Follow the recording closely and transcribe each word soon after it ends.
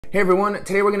Hey everyone,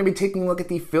 today we're going to be taking a look at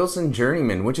the Filson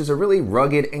Journeyman, which is a really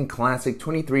rugged and classic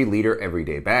 23-liter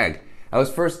everyday bag. I was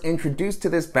first introduced to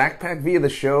this backpack via the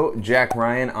show Jack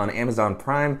Ryan on Amazon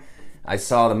Prime. I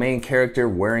saw the main character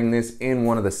wearing this in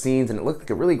one of the scenes and it looked like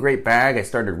a really great bag. I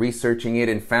started researching it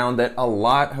and found that a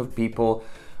lot of people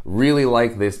really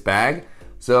like this bag.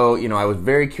 So, I was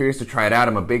very curious to try it out.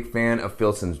 I'm a big fan of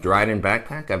Filson's Dryden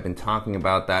backpack. I've been talking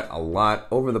about that a lot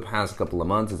over the past couple of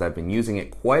months as I've been using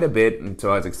it quite a bit, and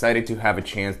so I was excited to have a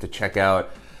chance to check out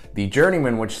the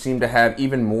Journeyman, which seemed to have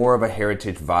even more of a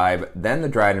heritage vibe than the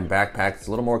Dryden backpack. It's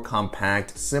a little more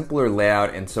compact, simpler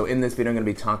layout, and so in this video I'm going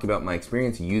to be talking about my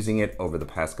experience using it over the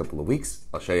past couple of weeks.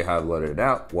 I'll show you how I've loaded it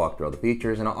out, walk through all the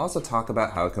features, and I'll also talk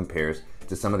about how it compares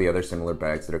to some of the other similar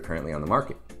bags that are currently on the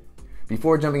market.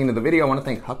 Before jumping into the video, I want to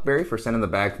thank Huckberry for sending the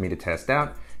bag for me to test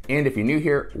out. And if you're new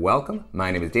here, welcome.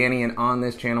 My name is Danny, and on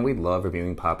this channel, we love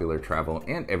reviewing popular travel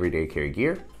and everyday carry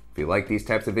gear. If you like these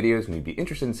types of videos and you'd be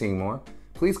interested in seeing more,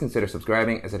 please consider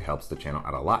subscribing as it helps the channel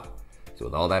out a lot. So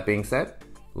with all that being said,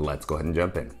 let's go ahead and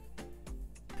jump in.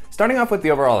 Starting off with the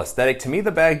overall aesthetic, to me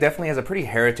the bag definitely has a pretty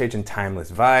heritage and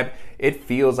timeless vibe. It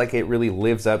feels like it really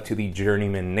lives up to the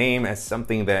Journeyman name as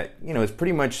something that, is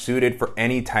pretty much suited for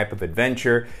any type of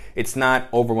adventure. It's not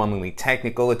overwhelmingly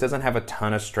technical. It doesn't have a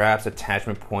ton of straps,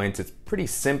 attachment points. It's pretty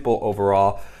simple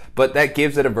overall, but that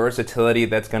gives it a versatility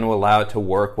that's going to allow it to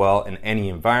work well in any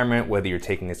environment, whether you're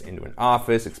taking this into an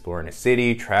office, exploring a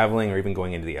city, traveling, or even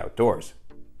going into the outdoors.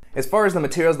 As far as the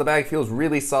materials, the bag feels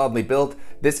really solidly built.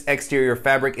 This exterior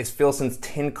fabric is Filson's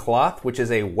tin cloth, which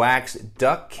is a wax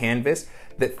duck canvas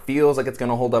that feels like it's going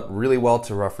to hold up really well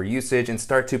to rougher usage and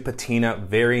start to patina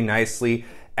very nicely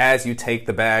as you take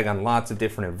the bag on lots of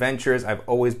different adventures. I've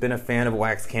always been a fan of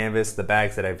wax canvas. The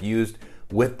bags that I've used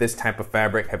with this type of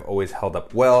fabric have always held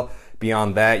up well.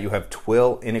 Beyond that, you have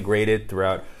twill integrated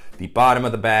throughout the bottom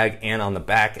of the bag and on the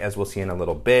back, as we'll see in a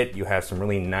little bit. You have some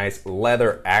really nice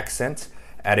leather accents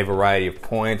at a variety of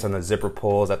points on the zipper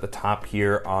pulls at the top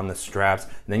here on the straps.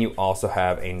 And then you also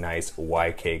have a nice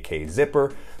YKK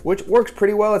zipper, which works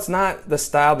pretty well. It's not the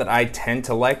style that I tend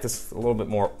to like. This is a little bit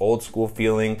more old school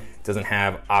feeling. It doesn't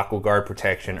have aqua guard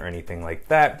protection or anything like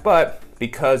that, but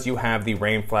because you have the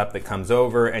rain flap that comes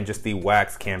over and just the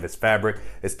wax canvas fabric,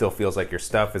 it still feels like your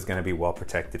stuff is gonna be well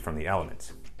protected from the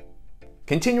elements.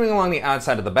 Continuing along the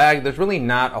outside of the bag, there's really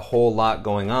not a whole lot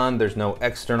going on. There's no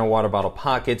external water bottle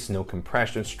pockets, no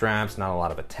compression straps, not a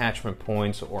lot of attachment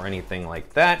points or anything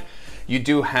like that. You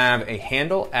do have a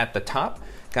handle at the top,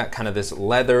 got kind of this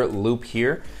leather loop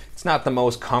here. It's not the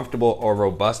most comfortable or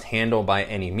robust handle by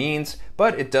any means,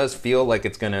 but it does feel like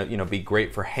it's gonna be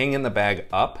great for hanging the bag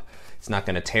up. It's not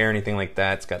going to tear anything like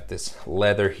that. It's got this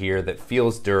leather here that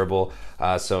feels durable.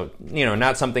 So,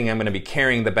 not something I'm going to be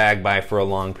carrying the bag by for a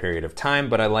long period of time,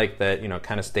 but I like that, it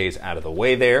kind of stays out of the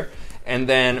way there. And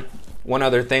then one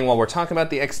other thing while we're talking about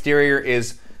the exterior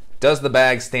is, does the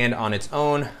bag stand on its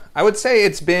own? I would say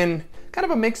it's been kind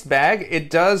of a mixed bag. It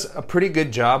does a pretty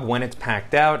good job when it's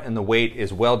packed out and the weight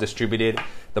is well distributed.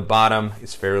 The bottom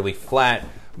is fairly flat,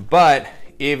 but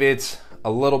if it's a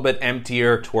little bit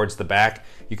emptier towards the back,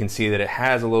 you can see that it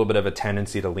has a little bit of a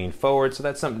tendency to lean forward, so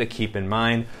that's something to keep in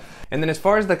mind. And then as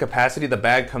far as the capacity, the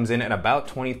bag comes in at about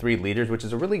 23 liters, which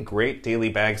is a really great daily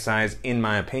bag size in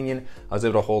my opinion. I was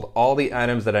able to hold all the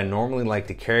items that I normally like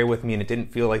to carry with me, and it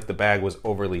didn't feel like the bag was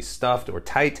overly stuffed or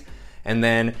tight. And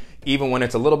then even when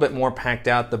it's a little bit more packed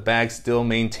out, the bag still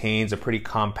maintains a pretty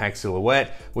compact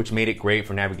silhouette, which made it great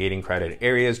for navigating crowded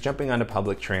areas, jumping onto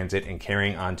public transit, and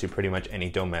carrying onto pretty much any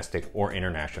domestic or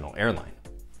international airline.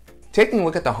 Taking a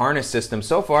look at the harness system,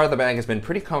 so far the bag has been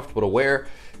pretty comfortable to wear.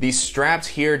 These straps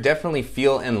here definitely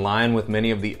feel in line with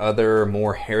many of the other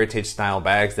more heritage style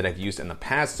bags that I've used in the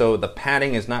past, so the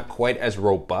padding is not quite as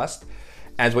robust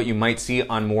as what you might see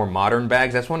on more modern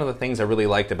bags. That's one of the things I really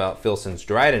liked about Filson's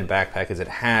Dryden backpack, is it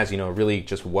has, really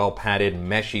just well padded,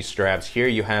 meshy straps. Here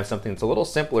you have something that's a little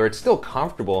simpler. It's still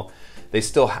comfortable. They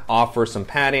still offer some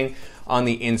padding. On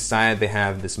the inside, they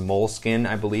have this moleskin,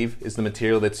 I believe, is the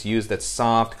material that's used, that's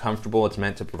soft, comfortable. It's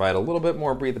meant to provide a little bit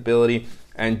more breathability.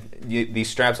 And these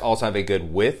straps also have a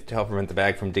good width to help prevent the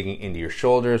bag from digging into your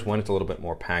shoulders when it's a little bit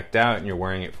more packed out and you're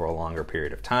wearing it for a longer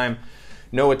period of time.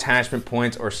 No attachment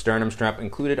points or sternum strap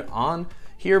included on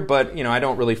here, but I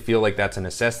don't really feel like that's a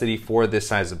necessity for this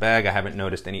size of bag. I haven't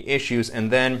noticed any issues.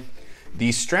 And then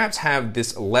these straps have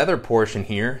this leather portion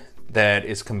here that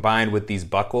is combined with these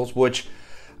buckles, which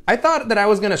I thought that I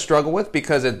was going to struggle with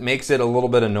because it makes it a little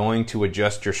bit annoying to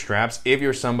adjust your straps if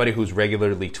you're somebody who's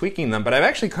regularly tweaking them, but I've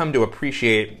actually come to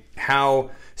appreciate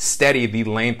how steady the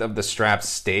length of the strap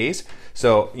stays.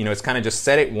 So, it's kind of just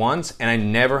set it once and I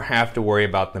never have to worry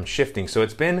about them shifting. So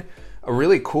it's been a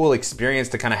really cool experience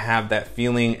to kind of have that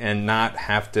feeling and not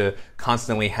have to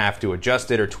constantly have to adjust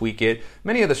it or tweak it.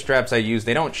 Many of the straps I use,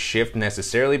 they don't shift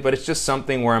necessarily, but it's just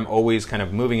something where I'm always kind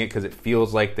of moving it because it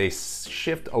feels like they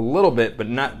shift a little bit, but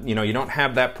not, you know, you don't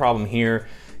have that problem here.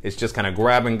 It's just kind of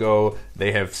grab and go.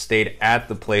 They have stayed at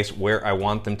the place where I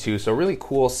want them to. So really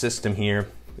cool system here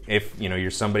if, you know,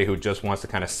 you're somebody who just wants to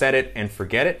kind of set it and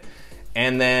forget it.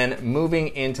 And then moving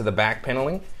into the back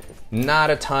paneling, not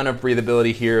a ton of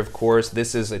breathability here, of course.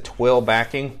 This is a twill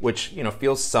backing, which, you know,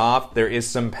 feels soft. There is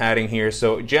some padding here,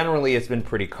 so generally it's been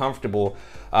pretty comfortable,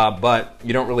 but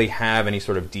you don't really have any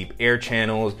sort of deep air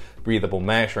channels, breathable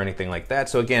mesh, or anything like that.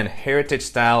 So again, heritage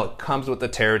style, it comes with the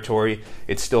territory.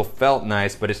 It still felt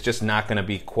nice, but it's just not gonna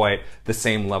be quite the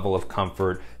same level of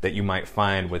comfort that you might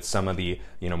find with some of the,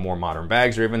 you know, more modern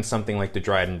bags, or even something like the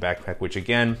Dryden backpack, which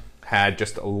again, had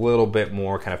just a little bit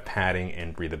more kind of padding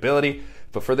and breathability.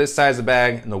 But for this size of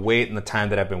bag and the weight and the time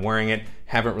that I've been wearing it,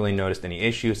 haven't really noticed any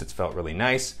issues. It's felt really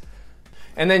nice.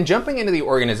 And then jumping into the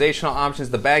organizational options,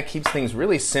 the bag keeps things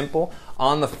really simple.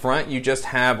 On the front, you just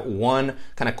have one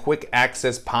kind of quick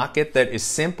access pocket that is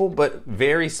simple but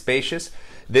very spacious.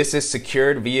 This is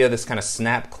secured via this kind of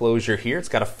snap closure here. It's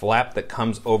got a flap that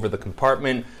comes over the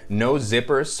compartment, no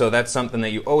zippers, so that's something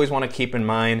that you always want to keep in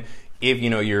mind. If,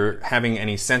 you know, you're having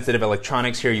any sensitive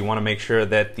electronics here, you want to make sure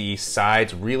that the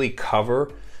sides really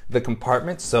cover the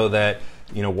compartment so that,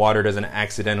 you know, water doesn't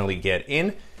accidentally get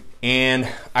in. And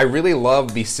I really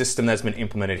love the system that's been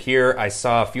implemented here. I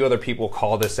saw a few other people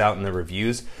call this out in the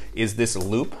reviews, is this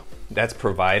loop that's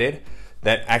provided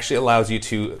that actually allows you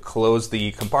to close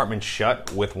the compartment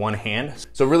shut with one hand.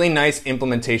 So really nice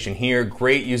implementation here,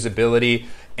 great usability.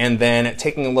 And then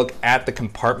taking a look at the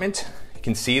compartment, you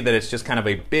can see that it's just kind of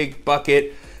a big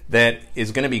bucket that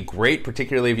is going to be great,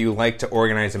 particularly if you like to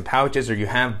organize in pouches or you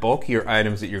have bulkier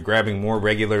items that you're grabbing more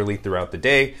regularly throughout the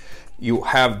day. You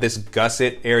have this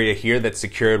gusset area here that's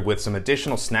secured with some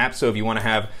additional snaps. So if you want to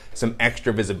have some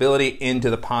extra visibility into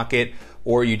the pocket,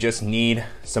 or you just need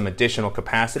some additional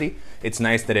capacity, it's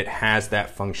nice that it has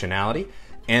that functionality.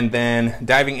 And then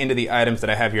diving into the items that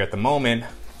I have here at the moment,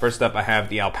 first up, I have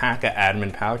the alpaca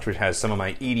admin pouch, which has some of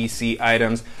my EDC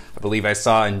items. I believe I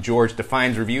saw in George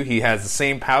Define's review, he has the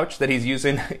same pouch that he's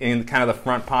using in kind of the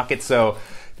front pocket. So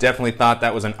definitely thought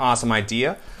that was an awesome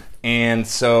idea. And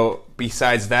so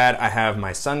besides that, I have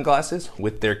my sunglasses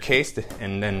with their case,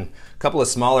 and then a couple of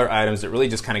smaller items that really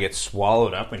just kind of get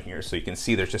swallowed up in here. So you can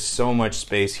see there's just so much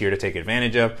space here to take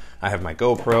advantage of. I have my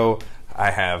GoPro, I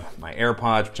have my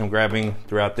AirPods, which I'm grabbing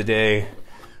throughout the day,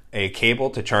 a cable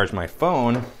to charge my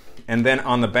phone, and then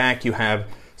on the back you have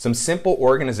some simple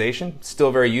organization,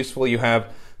 still very useful. You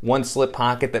have one slip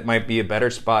pocket that might be a better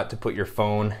spot to put your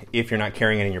phone if you're not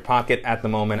carrying it in your pocket. At the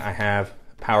moment, I have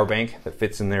a power bank that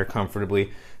fits in there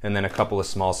comfortably, and then a couple of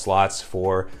small slots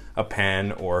for a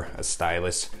pen or a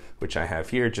stylus, which I have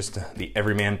here, just the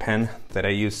everyman pen that I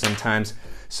use sometimes.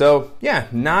 So yeah,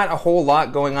 not a whole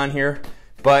lot going on here.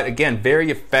 But again, very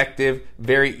effective,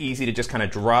 very easy to just kind of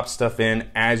drop stuff in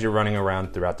as you're running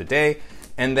around throughout the day.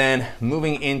 And then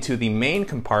moving into the main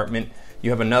compartment, you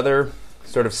have another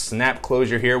sort of snap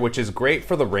closure here, which is great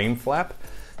for the rain flap.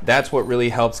 That's what really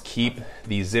helps keep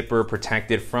the zipper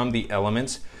protected from the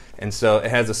elements. And so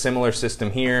it has a similar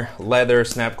system here, leather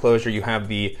snap closure. You have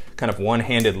the kind of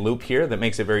one-handed loop here that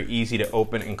makes it very easy to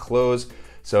open and close.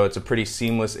 So it's a pretty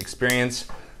seamless experience.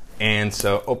 And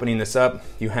so opening this up,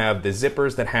 you have the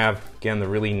zippers that have, again, the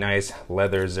really nice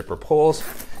leather zipper pulls.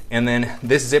 And then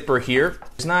this zipper here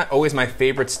is not always my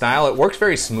favorite style. It works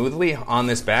very smoothly on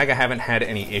this bag. I haven't had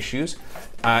any issues.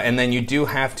 And then you do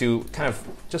have to kind of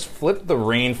just flip the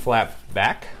rain flap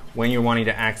back when you're wanting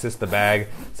to access the bag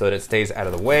so that it stays out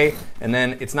of the way. And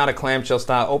then it's not a clamshell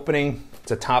style opening,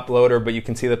 it's a top loader, but you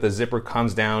can see that the zipper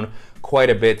comes down quite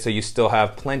a bit, so you still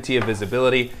have plenty of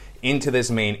visibility into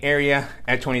this main area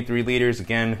at 23 liters.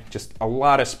 Again, just a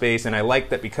lot of space, and I like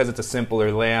that because it's a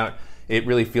simpler layout, it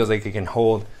really feels like it can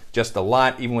hold just a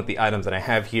lot. Even with the items that I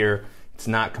have here, it's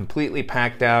not completely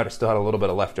packed out. I still had a little bit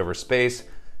of leftover space.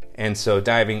 And so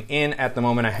diving in at the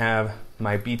moment, I have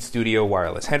my Beat Studio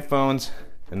wireless headphones,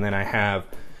 and then I have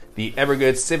the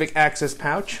Evergood Civic Access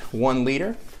pouch, 1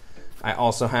 liter. I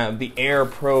also have the Air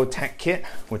Pro Tech Kit,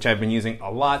 which I've been using a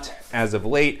lot as of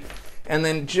late. And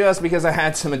then just because I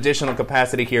had some additional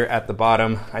capacity here at the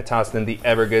bottom, I tossed in the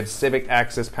Evergood Civic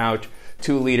Access pouch,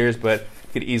 2 liters, but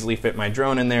could easily fit my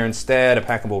drone in there instead, a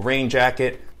packable rain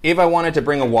jacket. If I wanted to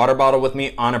bring a water bottle with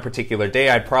me on a particular day,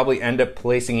 I'd probably end up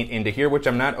placing it into here, which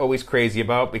I'm not always crazy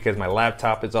about because my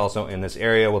laptop is also in this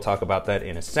area. We'll talk about that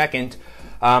in a second.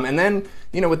 And then,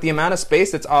 with the amount of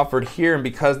space that's offered here, and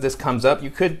because this comes up, you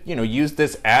could, use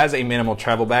this as a minimal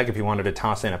travel bag if you wanted to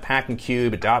toss in a packing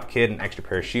cube, a dop kit, an extra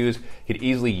pair of shoes. You could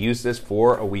easily use this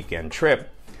for a weekend trip.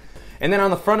 And then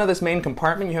on the front of this main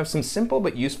compartment, you have some simple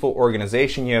but useful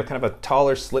organization. You have kind of a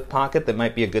taller slip pocket that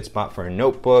might be a good spot for a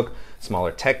notebook,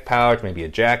 smaller tech pouch, maybe a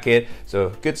jacket. So a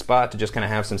good spot to just kind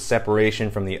of have some separation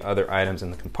from the other items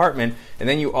in the compartment. And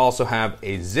then you also have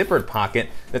a zippered pocket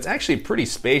that's actually pretty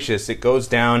spacious. It goes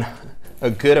down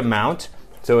a good amount,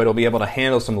 so it'll be able to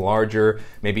handle some larger,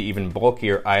 maybe even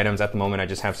bulkier items. At the moment, I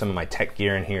just have some of my tech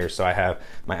gear in here. So I have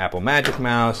my Apple Magic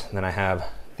Mouse, and then I have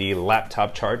the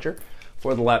laptop charger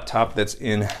for the laptop that's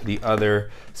in the other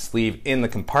sleeve in the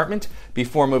compartment.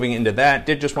 Before moving into that,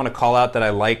 did just want to call out that I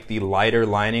like the lighter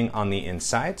lining on the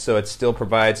inside, so it still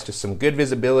provides just some good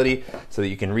visibility so that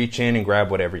you can reach in and grab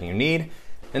whatever you need.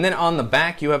 And then on the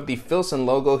back, you have the Filson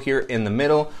logo here in the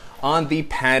middle on the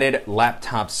padded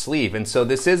laptop sleeve. And so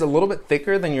this is a little bit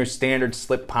thicker than your standard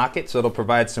slip pocket, so it'll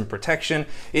provide some protection.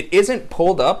 It isn't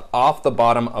pulled up off the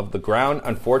bottom of the ground.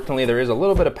 Unfortunately, there is a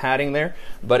little bit of padding there,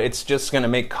 but it's just gonna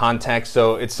make contact.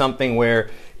 So it's something where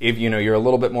if you're a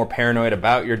little bit more paranoid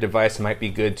about your device, it might be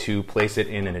good to place it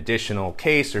in an additional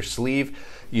case or sleeve.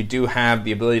 You do have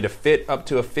the ability to fit up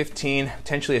to a 15,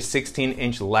 potentially a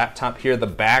 16-inch laptop here. The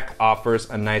back offers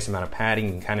a nice amount of padding.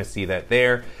 You can kind of see that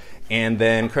there. And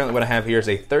then currently what I have here is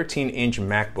a 13-inch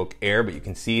MacBook Air, but you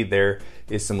can see there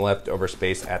is some leftover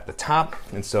space at the top.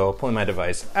 And so pulling my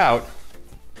device out,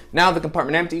 now the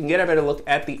compartment empty, you can get a better look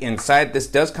at the inside. This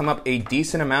does come up a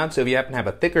decent amount, so if you happen to have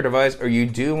a thicker device or you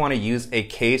do want to use a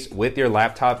case with your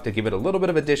laptop to give it a little bit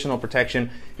of additional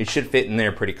protection, it should fit in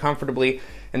there pretty comfortably.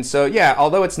 And so yeah,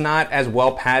 although it's not as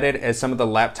well padded as some of the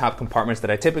laptop compartments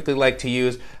that I typically like to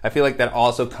use, I feel like that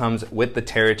also comes with the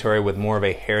territory with more of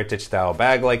a heritage style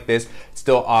bag like this. It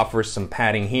still offers some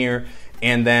padding here.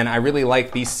 And then I really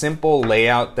like the simple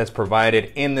layout that's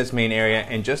provided in this main area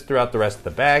and just throughout the rest of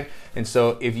the bag. And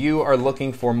so if you are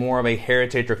looking for more of a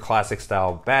heritage or classic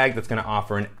style bag that's gonna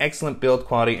offer an excellent build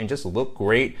quality and just look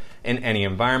great in any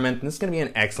environment, this is gonna be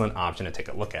an excellent option to take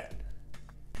a look at.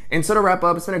 And so to wrap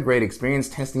up, it's been a great experience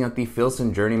testing out the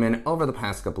Filson Journeyman over the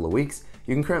past couple of weeks.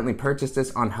 You can currently purchase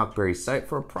this on Huckberry's site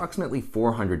for approximately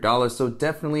 $400, so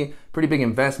definitely pretty big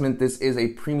investment. This is a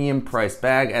premium price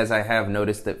bag, as I have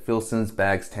noticed that Filson's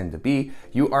bags tend to be.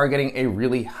 You are getting a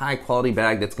really high quality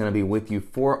bag that's gonna be with you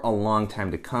for a long time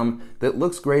to come that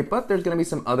looks great, but there's gonna be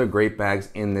some other great bags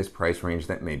in this price range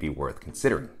that may be worth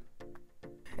considering.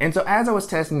 And so as I was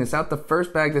testing this out, the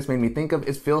first bag this made me think of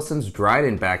is Filson's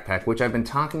Dryden backpack, which I've been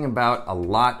talking about a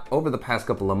lot over the past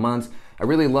couple of months. I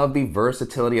really love the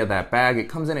versatility of that bag. It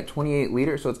comes in at 28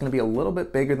 liters, so it's gonna be a little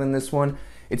bit bigger than this one.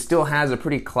 It still has a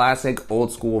pretty classic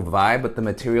old school vibe, but the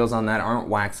materials on that aren't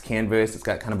wax canvas. It's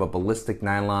got kind of a ballistic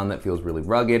nylon that feels really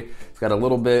rugged. It's got a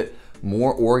little bit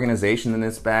more organization in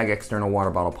this bag, external water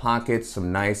bottle pockets,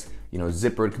 some nice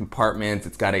zippered compartments.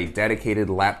 It's got a dedicated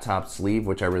laptop sleeve,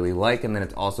 which I really like, and then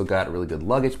it's also got a really good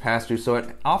luggage pass-through, so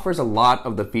it offers a lot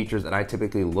of the features that I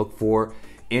typically look for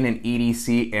in an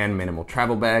EDC and minimal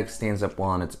travel bag. Stands up well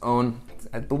on its own.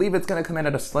 I believe it's gonna come in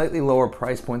at a slightly lower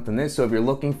price point than this, so if you're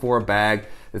looking for a bag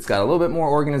that's got a little bit more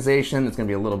organization, that's gonna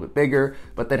be a little bit bigger,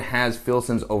 but that has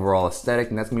Filson's overall aesthetic,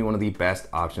 and that's gonna be one of the best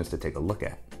options to take a look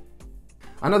at.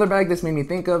 Another bag this made me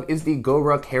think of is the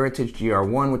GoRuck Heritage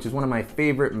GR1, which is one of my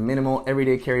favorite minimal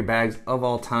everyday carry bags of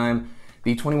all time.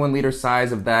 The 21 liter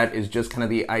size of that is just kind of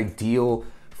the ideal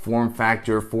form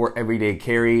factor for everyday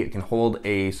carry. It can hold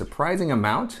a surprising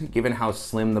amount given how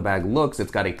slim the bag looks.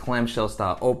 It's got a clamshell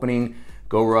style opening.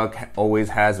 GoRuck always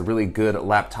has a really good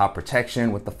laptop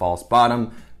protection with the false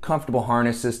bottom. Comfortable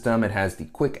harness system. It has the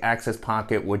quick access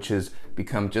pocket, which has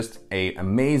become just an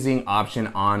amazing option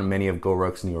on many of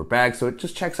GoRuck's newer bags. So it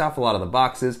just checks off a lot of the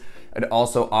boxes. It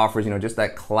also offers, just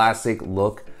that classic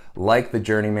look like the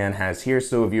Journeyman has here.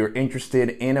 So if you're interested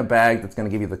in a bag that's gonna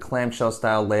give you the clamshell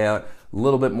style layout, a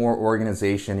little bit more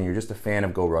organization, and you're just a fan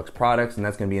of GoRuck's products, and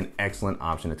that's gonna be an excellent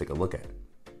option to take a look at.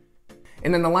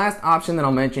 And then the last option that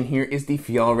I'll mention here is the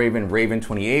Fjallraven Raven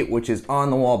 28, which is on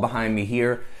the wall behind me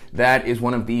here. That is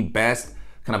one of the best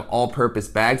kind of all-purpose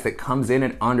bags that comes in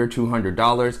at under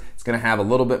 $200. It's gonna have a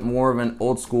little bit more of an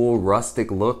old school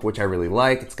rustic look, which I really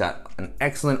like. It's got an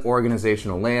excellent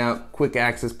organizational layout, quick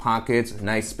access pockets,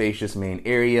 nice spacious main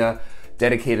area,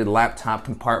 dedicated laptop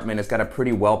compartment. It's got a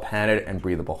pretty well padded and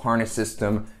breathable harness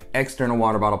system, external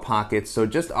water bottle pockets, so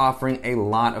just offering a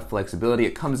lot of flexibility.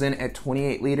 It comes in at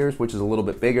 28 liters, which is a little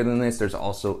bit bigger than this. There's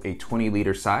also a 20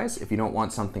 liter size if you don't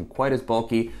want something quite as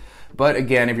bulky. But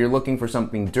again, if you're looking for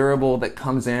something durable that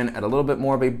comes in at a little bit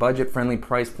more of a budget-friendly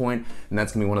price point, then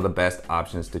that's gonna be one of the best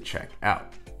options to check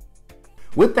out.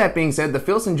 With that being said, the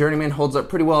Filson Journeyman holds up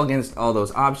pretty well against all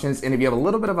those options, and if you have a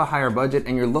little bit of a higher budget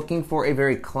and you're looking for a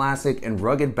very classic and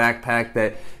rugged backpack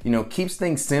that, you know, keeps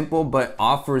things simple but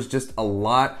offers just a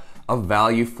lot of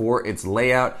value for its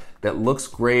layout, that looks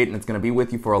great and it's gonna be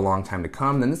with you for a long time to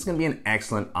come, then this is gonna be an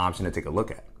excellent option to take a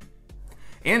look at.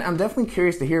 And I'm definitely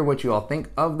curious to hear what you all think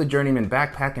of the Journeyman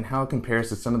backpack and how it compares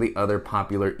to some of the other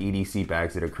popular EDC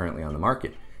bags that are currently on the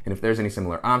market. And if there's any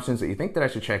similar options that you think that I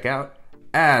should check out,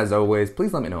 as always,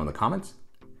 please let me know in the comments.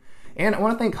 And I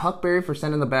want to thank Huckberry for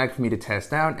sending the bag for me to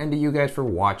test out, and to you guys for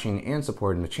watching and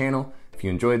supporting the channel. If you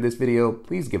enjoyed this video,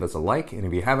 please give us a like, and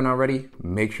if you haven't already,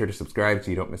 make sure to subscribe so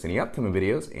you don't miss any upcoming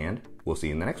videos, and we'll see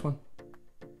you in the next one.